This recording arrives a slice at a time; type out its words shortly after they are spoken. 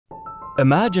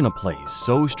Imagine a place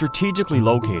so strategically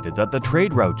located that the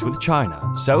trade routes with China,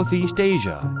 Southeast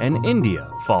Asia, and India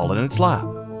fall in its lap.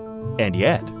 And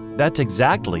yet, that's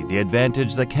exactly the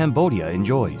advantage that Cambodia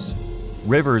enjoys.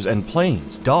 Rivers and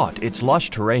plains dot its lush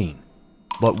terrain.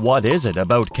 But what is it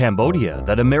about Cambodia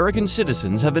that American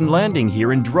citizens have been landing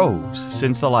here in droves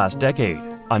since the last decade,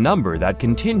 a number that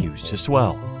continues to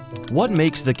swell? What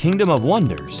makes the Kingdom of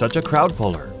Wonders such a crowd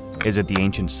puller? Is it the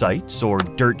ancient sites or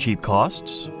dirt cheap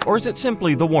costs? Or is it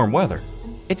simply the warm weather?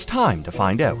 It's time to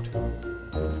find out.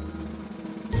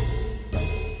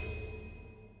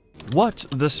 What's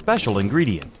the special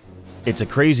ingredient? It's a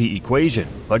crazy equation,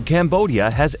 but Cambodia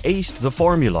has aced the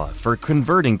formula for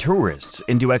converting tourists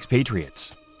into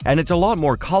expatriates. And it's a lot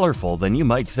more colorful than you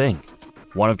might think.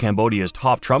 One of Cambodia's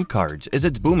top trump cards is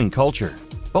its booming culture.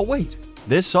 But wait,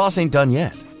 this sauce ain't done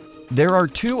yet. There are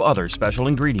two other special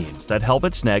ingredients that help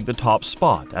it snag the top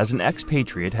spot as an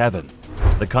expatriate heaven.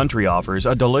 The country offers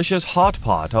a delicious hot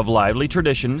pot of lively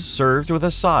traditions served with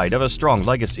a side of a strong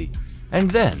legacy. And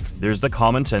then there's the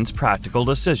common-sense practical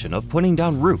decision of putting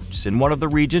down roots in one of the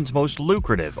region's most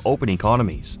lucrative open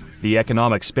economies. The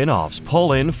economic spin-offs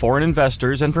pull in foreign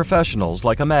investors and professionals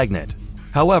like a magnet.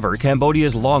 However,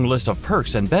 Cambodia's long list of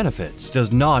perks and benefits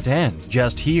does not end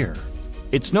just here.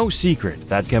 It's no secret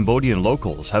that Cambodian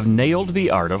locals have nailed the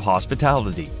art of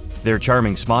hospitality. Their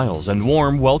charming smiles and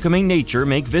warm, welcoming nature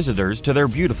make visitors to their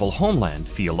beautiful homeland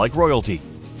feel like royalty.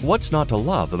 What's not to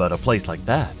love about a place like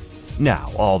that? Now,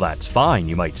 all that's fine,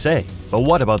 you might say, but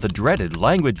what about the dreaded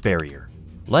language barrier?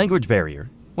 Language barrier?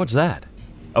 What's that?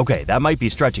 Okay, that might be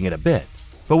stretching it a bit,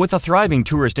 but with a thriving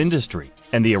tourist industry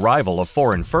and the arrival of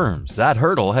foreign firms, that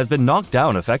hurdle has been knocked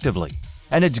down effectively.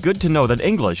 And it's good to know that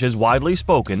English is widely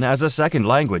spoken as a second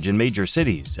language in major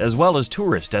cities as well as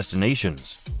tourist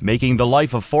destinations, making the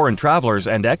life of foreign travelers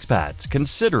and expats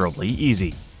considerably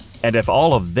easy. And if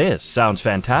all of this sounds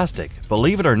fantastic,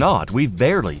 believe it or not, we've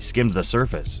barely skimmed the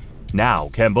surface. Now,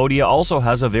 Cambodia also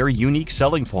has a very unique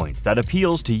selling point that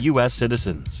appeals to US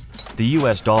citizens. The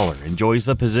US dollar enjoys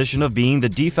the position of being the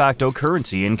de facto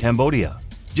currency in Cambodia.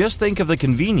 Just think of the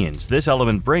convenience this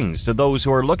element brings to those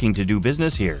who are looking to do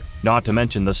business here, not to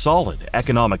mention the solid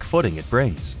economic footing it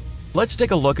brings. Let's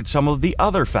take a look at some of the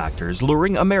other factors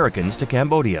luring Americans to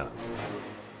Cambodia.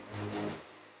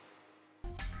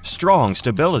 Strong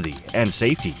stability and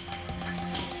safety.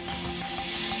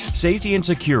 Safety and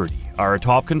security are a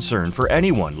top concern for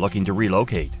anyone looking to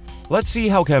relocate. Let's see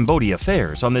how Cambodia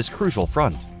fares on this crucial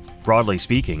front. Broadly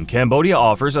speaking, Cambodia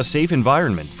offers a safe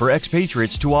environment for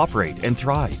expatriates to operate and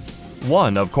thrive.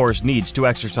 One, of course, needs to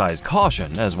exercise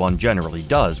caution, as one generally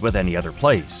does with any other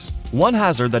place. One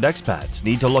hazard that expats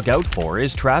need to look out for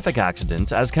is traffic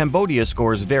accidents, as Cambodia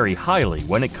scores very highly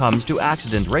when it comes to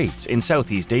accident rates in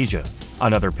Southeast Asia.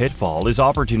 Another pitfall is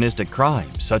opportunistic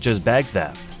crimes, such as bag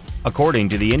theft. According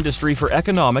to the Industry for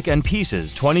Economic and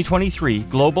Peace's 2023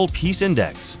 Global Peace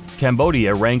Index,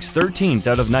 Cambodia ranks 13th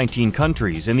out of 19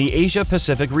 countries in the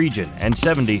Asia-Pacific region and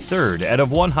 73rd out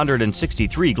of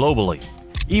 163 globally.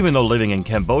 Even though living in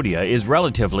Cambodia is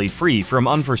relatively free from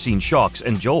unforeseen shocks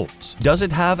and jolts, does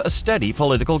it have a steady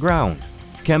political ground?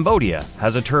 Cambodia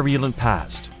has a turbulent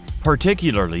past,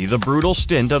 particularly the brutal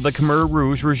stint of the Khmer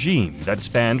Rouge regime that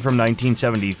spanned from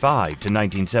 1975 to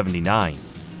 1979.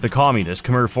 The communist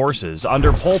Khmer forces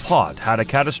under Pol Pot had a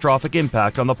catastrophic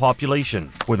impact on the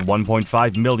population, with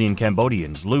 1.5 million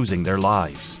Cambodians losing their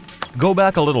lives. Go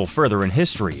back a little further in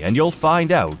history and you'll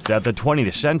find out that the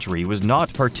 20th century was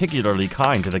not particularly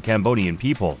kind to the Cambodian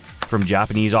people. From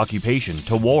Japanese occupation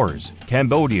to wars,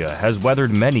 Cambodia has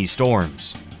weathered many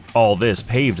storms. All this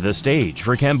paved the stage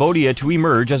for Cambodia to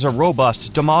emerge as a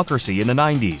robust democracy in the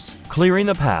 90s, clearing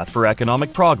the path for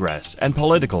economic progress and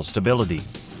political stability.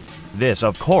 This,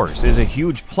 of course, is a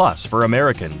huge plus for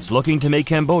Americans looking to make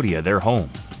Cambodia their home,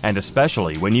 and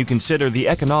especially when you consider the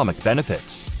economic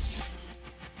benefits.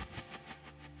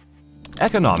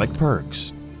 Economic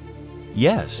perks.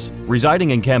 Yes,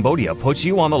 residing in Cambodia puts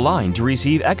you on the line to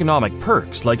receive economic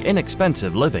perks like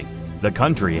inexpensive living. The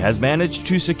country has managed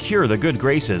to secure the good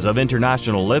graces of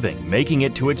international living, making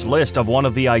it to its list of one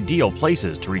of the ideal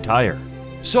places to retire.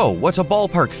 So, what's a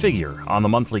ballpark figure on the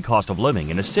monthly cost of living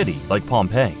in a city like Phnom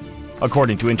Penh?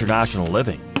 According to International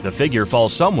Living, the figure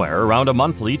falls somewhere around a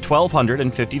monthly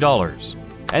 $1,250.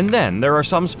 And then there are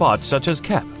some spots such as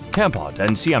Kep, Kampot,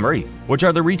 and Siem Reap, which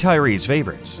are the retirees'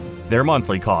 favorites. Their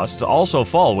monthly costs also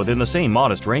fall within the same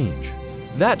modest range.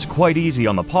 That's quite easy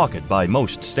on the pocket by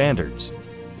most standards.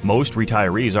 Most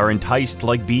retirees are enticed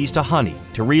like bees to honey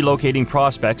to relocating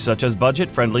prospects such as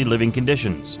budget-friendly living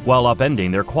conditions, while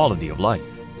upending their quality of life.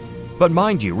 But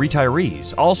mind you,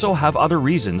 retirees also have other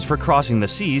reasons for crossing the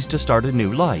seas to start a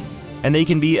new life. and they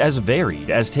can be as varied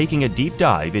as taking a deep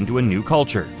dive into a new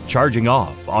culture, charging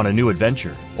off on a new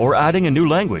adventure, or adding a new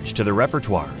language to their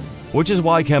repertoire. Which is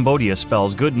why Cambodia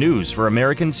spells good news for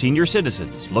American senior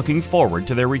citizens looking forward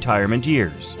to their retirement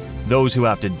years. Those who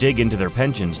have to dig into their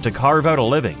pensions to carve out a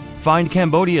living find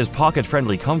Cambodia's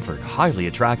pocket-friendly comfort highly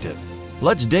attractive.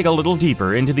 Let's dig a little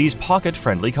deeper into these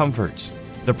pocket-friendly comforts.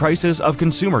 The prices of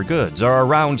consumer goods are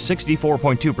around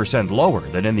 64.2% lower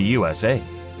than in the USA.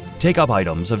 Take up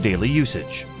items of daily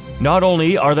usage. Not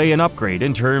only are they an upgrade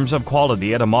in terms of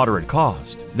quality at a moderate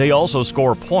cost, they also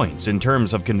score points in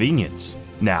terms of convenience.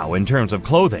 Now, in terms of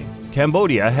clothing,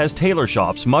 Cambodia has tailor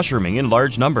shops mushrooming in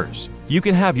large numbers. You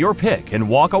can have your pick and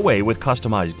walk away with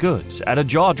customized goods at a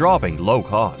jaw-dropping low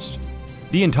cost.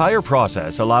 The entire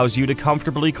process allows you to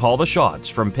comfortably call the shots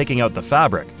from picking out the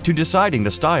fabric to deciding the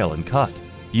style and cut.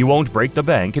 You won't break the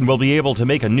bank and will be able to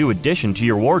make a new addition to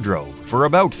your wardrobe for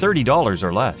about $30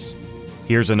 or less.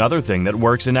 Here's another thing that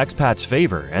works in expats'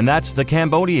 favor, and that's the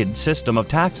Cambodian system of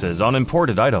taxes on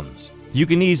imported items. You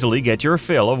can easily get your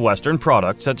fill of Western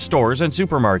products at stores and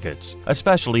supermarkets,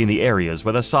 especially in the areas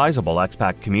with a sizable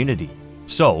expat community.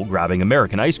 So, grabbing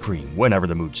American ice cream whenever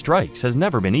the mood strikes has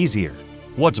never been easier.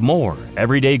 What's more,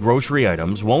 everyday grocery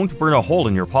items won't burn a hole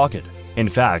in your pocket. In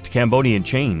fact, Cambodian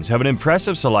chains have an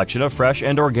impressive selection of fresh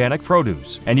and organic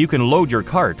produce, and you can load your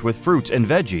cart with fruits and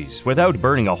veggies without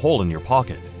burning a hole in your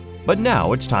pocket. But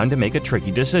now it's time to make a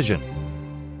tricky decision.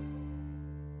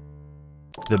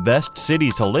 The best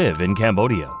cities to live in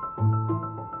Cambodia.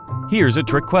 Here's a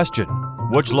trick question.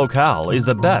 Which locale is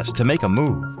the best to make a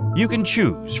move? You can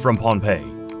choose from Phnom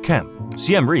Penh, Kemp,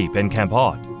 Siem Reap, and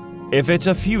Kampot. If it's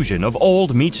a fusion of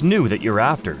old meets new that you're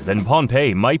after, then Phnom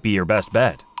Penh might be your best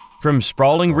bet. From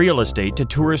sprawling real estate to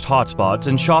tourist hotspots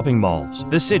and shopping malls,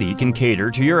 the city can cater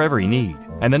to your every need,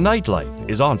 and the nightlife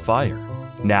is on fire.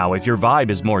 Now, if your vibe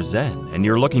is more zen and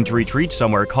you're looking to retreat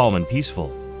somewhere calm and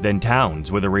peaceful, then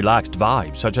towns with a relaxed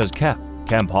vibe such as Kep,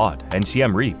 Kampot, and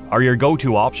Siem Reap are your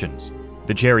go-to options.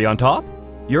 The cherry on top?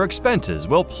 Your expenses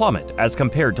will plummet as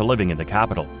compared to living in the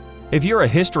capital. If you're a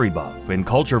history buff and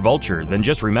culture vulture, then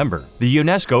just remember, the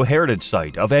UNESCO heritage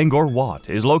site of Angkor Wat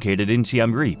is located in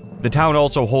Siem Reap. The town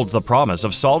also holds the promise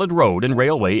of solid road and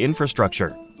railway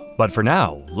infrastructure. But for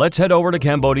now, let's head over to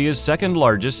Cambodia's second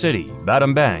largest city,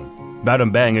 Battambang.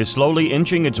 Battambang is slowly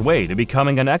inching its way to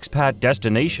becoming an expat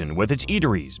destination with its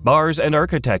eateries, bars, and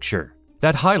architecture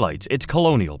that highlights its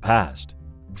colonial past.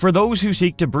 For those who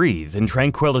seek to breathe in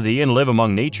tranquility and live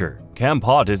among nature,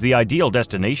 Kampot is the ideal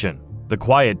destination. The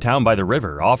quiet town by the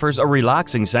river offers a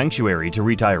relaxing sanctuary to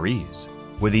retirees.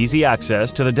 With easy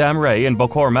access to the Dam Ray and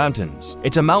Bokor Mountains,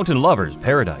 it's a mountain lover's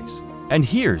paradise. And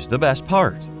here's the best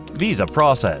part: visa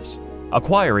process.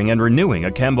 Acquiring and renewing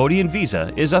a Cambodian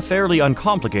visa is a fairly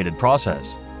uncomplicated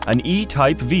process. An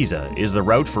E-type visa is the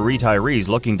route for retirees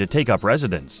looking to take up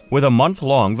residence, with a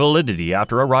month-long validity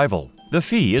after arrival. The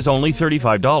fee is only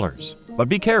 $35, but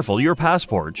be careful, your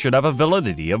passport should have a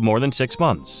validity of more than 6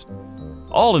 months.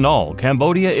 All in all,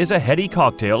 Cambodia is a heady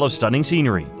cocktail of stunning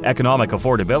scenery, economic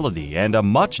affordability, and a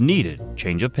much-needed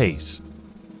change of pace.